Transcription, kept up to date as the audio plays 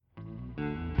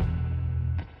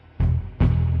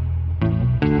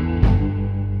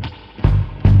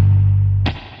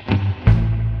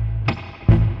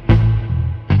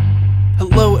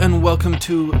welcome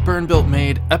to Burn Built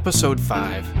Made episode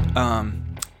 5.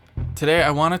 Today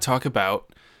I want to talk about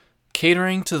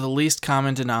catering to the least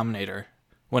common denominator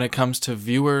when it comes to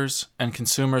viewers and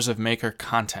consumers of maker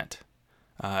content,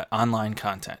 online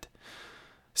content.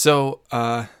 So,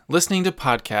 listening to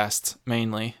podcasts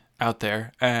mainly out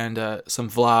there and some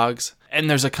vlogs, and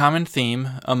there's a common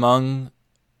theme among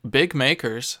big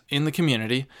makers in the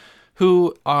community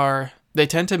they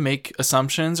tend to make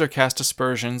assumptions or cast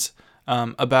aspersions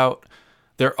about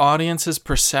their audience's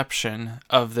perception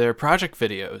of their project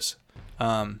videos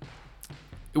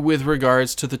with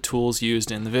regards to the tools used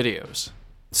in the videos.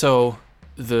 So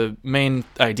the main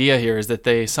idea here is that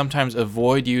they sometimes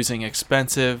avoid using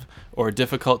expensive or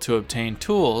difficult to obtain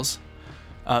tools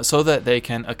so that they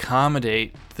can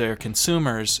accommodate their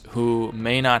consumers who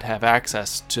may not have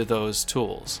access to those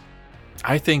tools.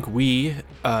 I think we,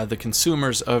 the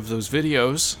consumers of those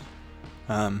videos,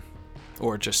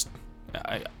 or just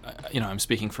I'm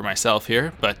speaking for myself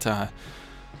here, but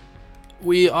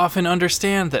we often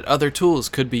understand that other tools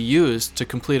could be used to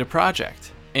complete a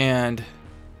project. And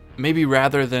maybe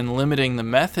rather than limiting the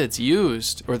methods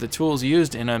used or the tools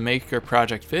used in a maker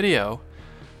project video,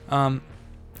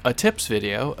 a tips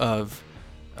video of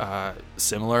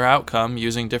similar outcome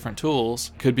using different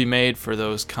tools could be made for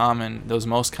those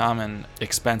most common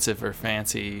expensive or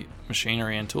fancy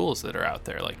machinery and tools that are out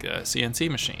there, like a CNC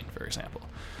machine, for example.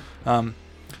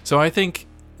 So I think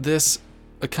this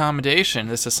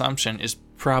assumption is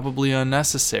probably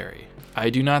unnecessary. I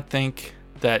do not think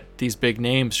that these big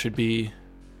names should be,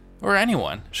 or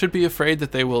anyone should be, afraid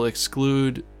that they will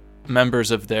exclude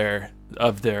members of their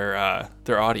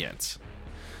audience.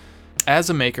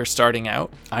 As a maker starting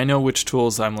out, I know which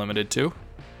tools I'm limited to,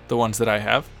 the ones that I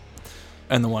have,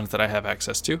 and the ones that I have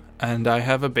access to, and I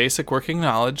have a basic working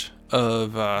knowledge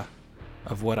of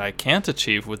what I can't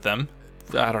achieve with them.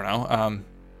 I don't know.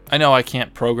 I know I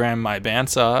can't program my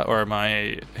bandsaw or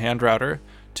my hand router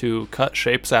to cut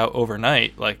shapes out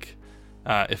overnight, like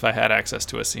if I had access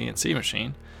to a CNC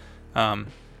machine.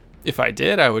 If I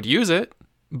did, I would use it,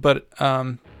 but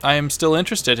I am still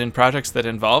interested in projects that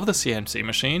involve the CNC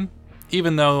machine,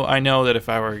 even though I know that if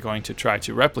I were going to try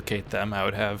to replicate them, I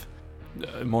would have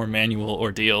a more manual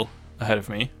ordeal ahead of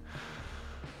me.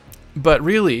 But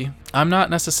really, I'm not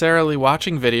necessarily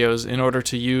watching videos in order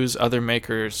to use other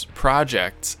makers'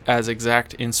 projects as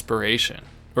exact inspiration,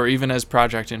 or even as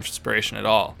project inspiration at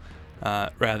all.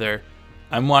 Rather,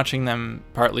 I'm watching them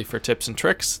partly for tips and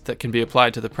tricks that can be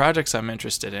applied to the projects I'm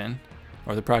interested in,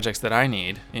 or the projects that I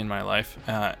need in my life.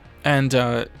 And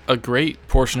a great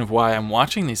portion of why I'm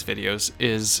watching these videos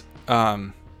is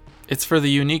it's for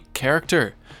the unique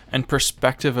character and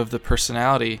perspective of the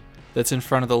personality that's in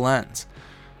front of the lens.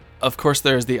 Of course,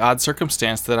 there's the odd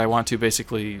circumstance that I want to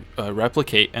basically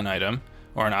replicate an item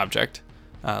or an object.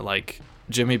 Like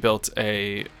Jimmy built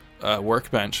a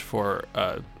workbench for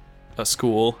a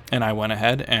school, and I went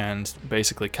ahead and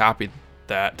basically copied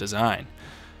that design.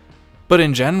 But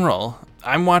in general,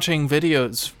 I'm watching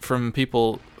videos from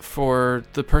people for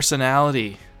the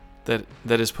personality that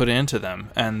is put into them,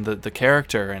 and the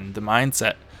character and the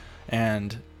mindset,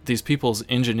 and these people's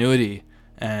ingenuity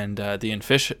and the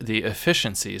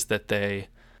efficiencies that they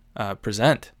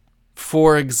present.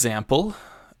 For example,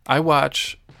 I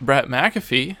watch Brett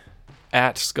McAfee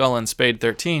at Skull and Spade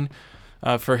 13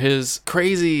 for his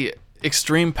crazy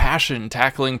extreme passion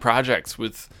tackling projects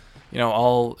with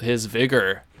all his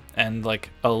vigor and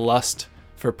like a lust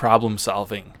for problem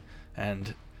solving,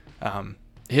 and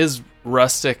his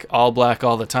rustic all black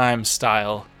all the time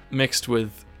style mixed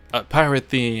with a pirate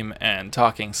theme and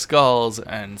talking skulls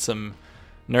and some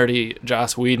nerdy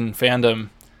Joss Whedon fandom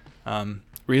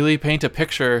really paint a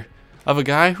picture of a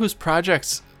guy whose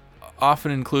projects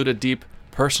often include a deep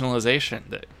personalization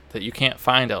that you can't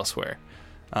find elsewhere.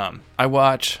 I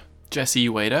watch Jessie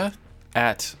Ueda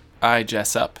at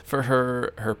iJessup for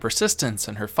her persistence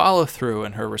and her follow-through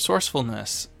and her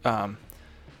resourcefulness. The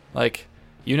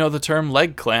term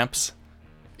leg clamps.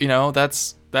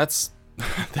 That's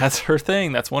that's her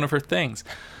thing. That's one of her things.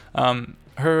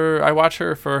 I watch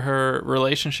her for her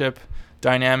relationship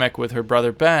dynamic with her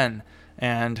brother Ben,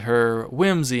 and her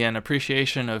whimsy and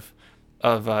appreciation of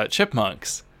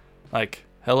chipmunks. Like,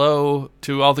 hello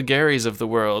to all the Garys of the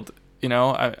world.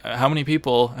 How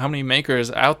many makers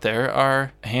out there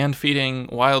are hand feeding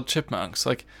wild chipmunks?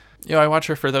 I watch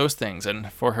her for those things,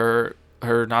 and for her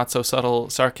not so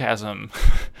subtle sarcasm.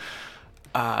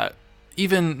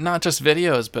 Even not just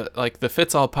videos, but like the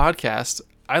Fits All podcast,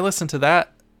 I listen to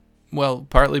that. Well,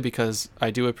 partly because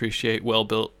I do appreciate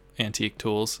well-built antique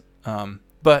tools,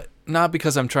 but not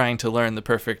because I'm trying to learn the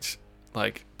perfect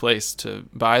place to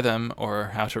buy them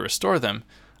or how to restore them.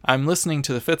 I'm listening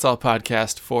to the Fits All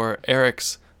podcast for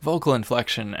Eric's vocal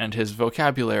inflection and his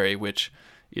vocabulary, which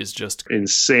is just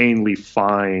insanely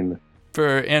fine.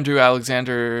 For Andrew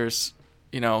Alexander's,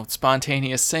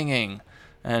 spontaneous singing,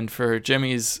 and for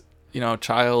Jimmy's,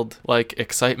 childlike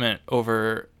excitement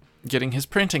over getting his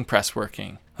printing press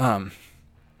working.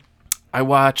 I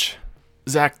watch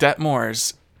Zach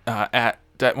Detmore's at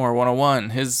Detmore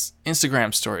 101, his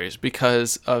Instagram stories,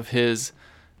 because of his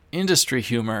industry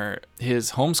humor,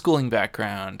 his homeschooling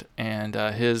background, and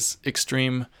his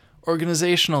extreme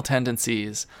organizational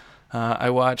tendencies. I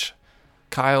watch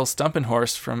Kyle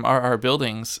Stumpenhorst from RR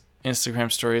Buildings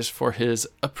Instagram stories for his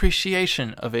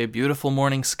appreciation of a beautiful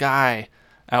morning sky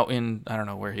out in, I don't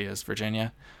know where he is,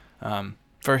 Virginia.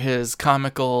 For his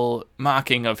comical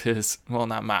mocking of his, well,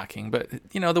 not mocking, but,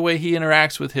 the way he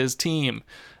interacts with his team.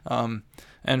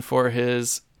 And for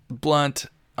his blunt,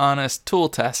 honest tool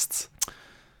tests.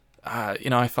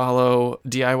 I follow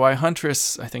DIY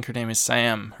Huntress, I think her name is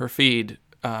Sam, her feed,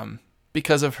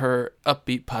 because of her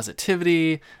upbeat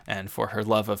positivity and for her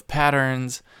love of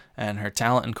patterns and her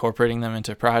talent incorporating them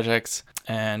into projects,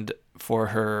 and for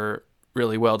her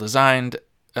really well-designed,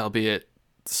 albeit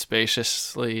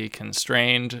spaciously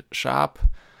constrained shop.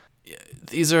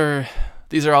 These are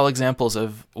all examples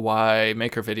of why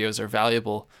maker videos are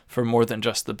valuable for more than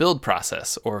just the build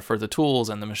process or for the tools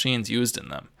and the machines used in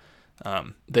them.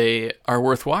 They are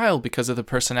worthwhile because of the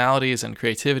personalities and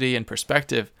creativity and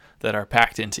perspective that are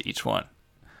packed into each one.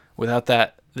 Without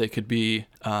that, they could be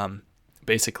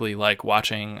basically like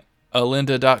watching a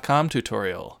lynda.com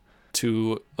tutorial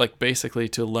to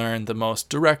learn the most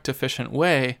direct, efficient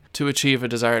way to achieve a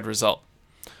desired result.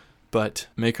 But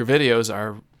maker videos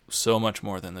are so much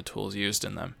more than the tools used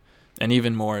in them, and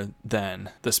even more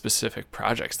than the specific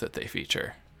projects that they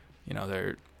feature.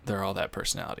 They're all that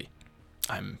personality.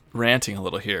 I'm ranting a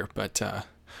little here, but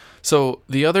so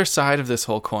the other side of this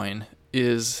whole coin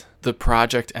is the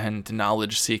project and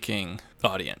knowledge-seeking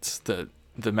audience, the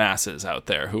masses out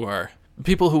there who are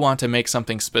people who want to make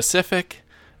something specific,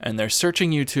 and they're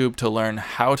searching YouTube to learn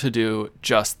how to do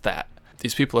just that.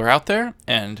 These people are out there,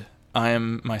 and I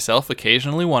am myself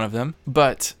occasionally one of them,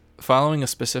 but following a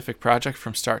specific project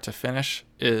from start to finish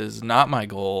is not my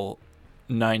goal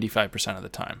 95% of the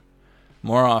time.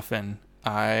 More often,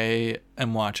 I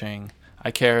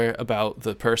care about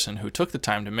the person who took the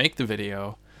time to make the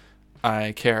video.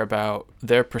 I care about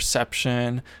their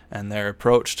perception and their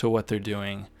approach to what they're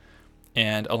doing.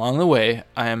 And along the way,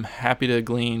 I am happy to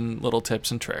glean little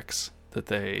tips and tricks that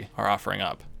they are offering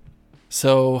up.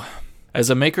 So, as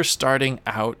a maker starting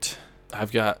out,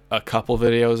 I've got a couple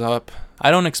videos up. I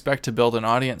don't expect to build an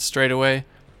audience straight away,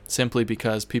 simply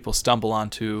because people stumble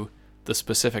onto the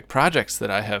specific projects that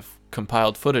I have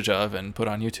compiled footage of and put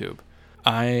on YouTube.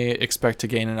 I expect to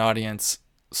gain an audience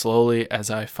slowly as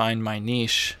I find my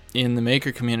niche in the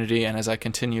maker community and as I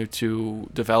continue to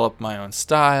develop my own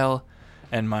style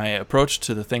and my approach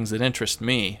to the things that interest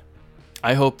me.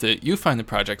 I hope that you find the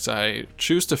projects I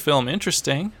choose to film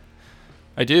interesting.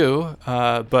 I do,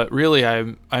 but really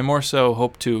I more so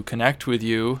hope to connect with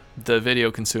you, the video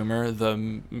consumer,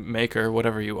 the maker,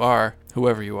 whoever you are,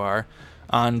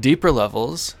 on deeper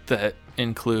levels that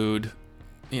include,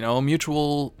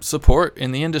 mutual support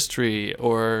in the industry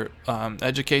or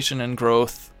education and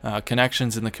growth,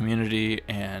 connections in the community.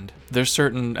 And there's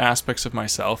certain aspects of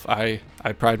myself. I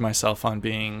pride myself on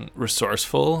being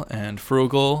resourceful and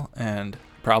frugal and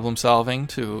problem solving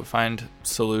to find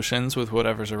solutions with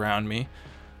whatever's around me.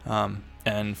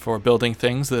 And for building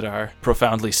things that are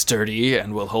profoundly sturdy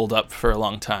and will hold up for a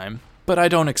long time. But I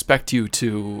don't expect you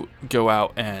to go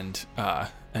out and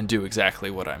do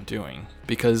exactly what I'm doing,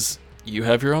 because you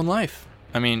have your own life.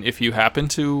 I mean, if you happen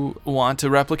to want to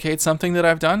replicate something that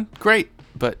I've done, great.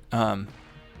 But,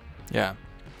 yeah,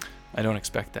 I don't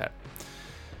expect that.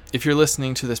 If you're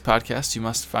listening to this podcast, you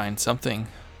must find something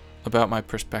about my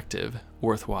perspective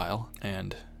worthwhile,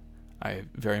 and I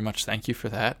very much thank you for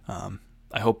that.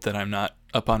 I hope that I'm not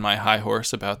up on my high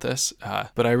horse about this,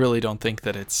 but I really don't think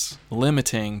that it's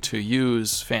limiting to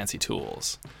use fancy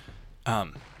tools.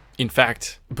 In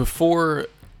fact, before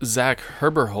Zach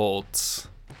Herberholtz,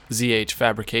 ZH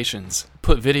Fabrications,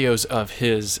 put videos of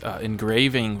his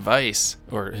engraving vise,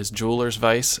 or his jeweler's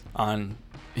vise, on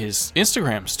his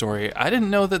Instagram story, I didn't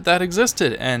know that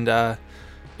existed, and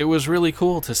it was really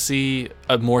cool to see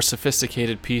a more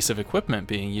sophisticated piece of equipment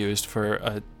being used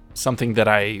for something that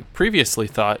I previously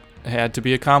thought had to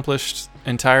be accomplished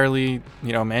entirely,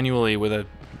 manually with a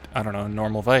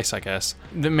normal vise, I guess.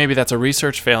 Maybe that's a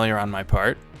research failure on my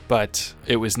part, but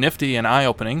it was nifty and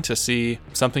eye-opening to see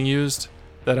something used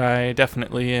that I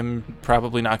definitely am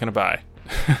probably not going to buy.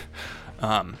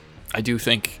 I do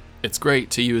think it's great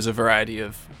to use a variety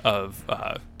of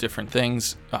different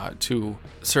things to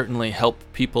certainly help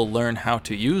people learn how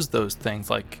to use those things,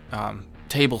 like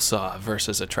table saw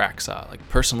versus a track saw. Like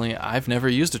personally, I've never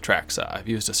used a track saw. I've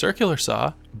used a circular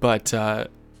saw, but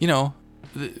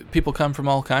people come from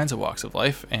all kinds of walks of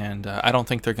life, and I don't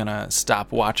think they're gonna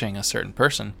stop watching a certain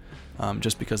person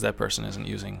just because that person isn't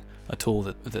using a tool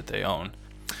that they own.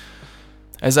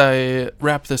 As I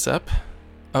wrap this up,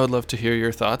 I would love to hear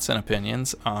your thoughts and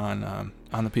opinions on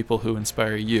the people who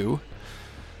inspire you.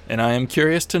 And I am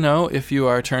curious to know if you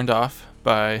are turned off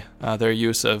by their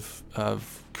use of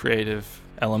creative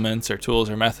elements or tools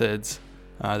or methods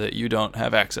that you don't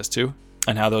have access to,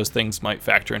 and how those things might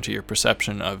factor into your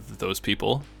perception of those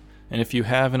people. And if you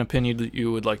have an opinion that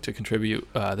you would like to contribute,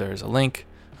 there's a link.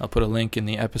 I'll put a link in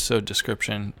the episode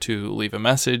description to leave a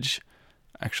message.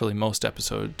 Actually, most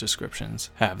episode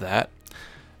descriptions have that.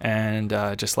 And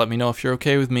just let me know if you're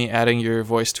okay with me adding your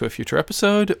voice to a future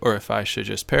episode, or if I should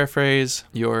just paraphrase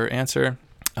your answer.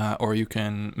 Or you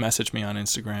can message me on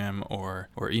Instagram or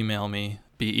email me,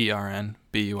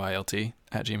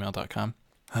 bernbuilt@gmail.com.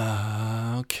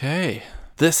 Okay.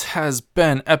 This has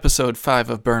been episode 5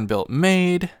 of Burn Built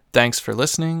Made. Thanks for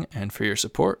listening and for your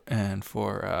support and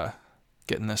for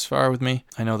getting this far with me.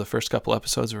 I know the first couple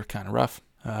episodes were kind of rough.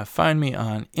 Find me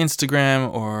on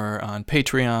Instagram or on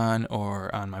Patreon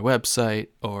or on my website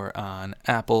or on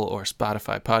Apple or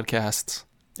Spotify podcasts.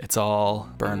 It's all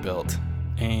Burn Built.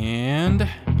 And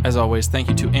as always, thank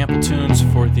you to Ample Tunes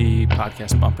for the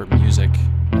podcast bumper music.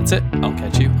 That's it. I'll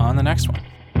catch you on the next one.